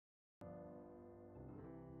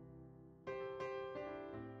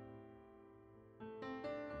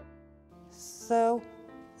So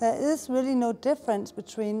there is really no difference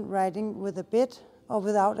between riding with a bit or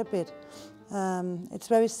without a bit. It's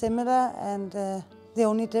very similar, and the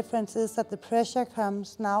only difference is that the pressure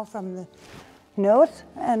comes now from the nose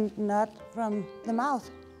and not from the mouth.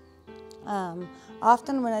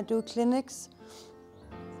 Often when I do clinics,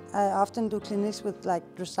 I often do clinics with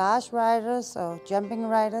like dressage riders or jumping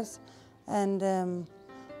riders, and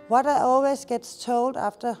what I always get told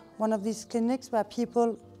after one of these clinics where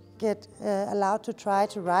people get allowed to try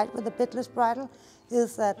to ride with a bitless bridle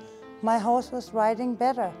is that my horse was riding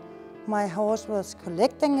better. My horse was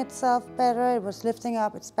collecting itself better, it was lifting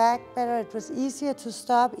up its back better, it was easier to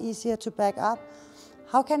stop, easier to back up.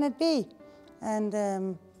 How can it be? And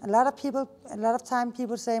a lot of time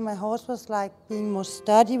people say my horse was like being more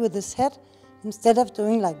sturdy with his head. Instead of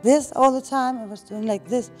doing like this all the time, it was doing like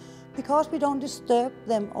this. Because we don't disturb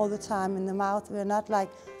them all the time in the mouth. We're not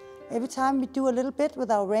like, every time we do a little bit with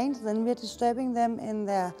our reins, then we're disturbing them in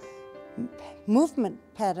their movement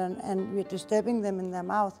pattern and we're disturbing them in their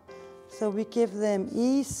mouth. So we give them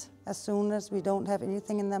ease as soon as we don't have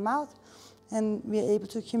anything in their mouth, and we're able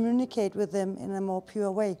to communicate with them in a more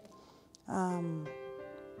pure way.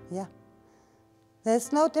 Yeah.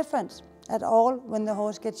 There's no difference at all when the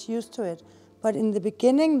horse gets used to it. But in the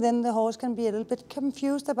beginning, then the horse can be a little bit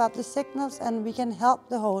confused about the signals, and we can help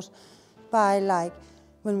the horse by, like,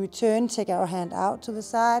 when we turn, take our hand out to the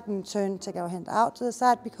side, and turn, take our hand out to the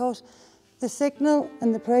side, because the signal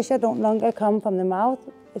and the pressure don't longer come from the mouth.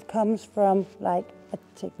 It comes from, like, I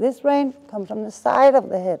take this rein, it comes from the side of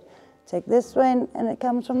the head. Take this rein, and it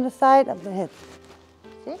comes from the side of the head.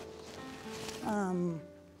 See?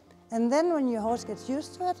 And then when your horse gets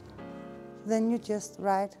used to it, then you just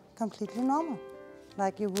ride completely normal,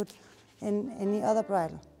 like you would in any other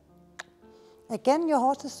bridle. Again, your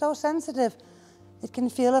horse is so sensitive, it can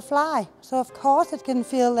feel a fly. So of course it can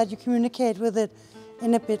feel that you communicate with it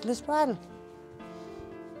in a bitless bridle.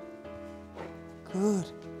 Good.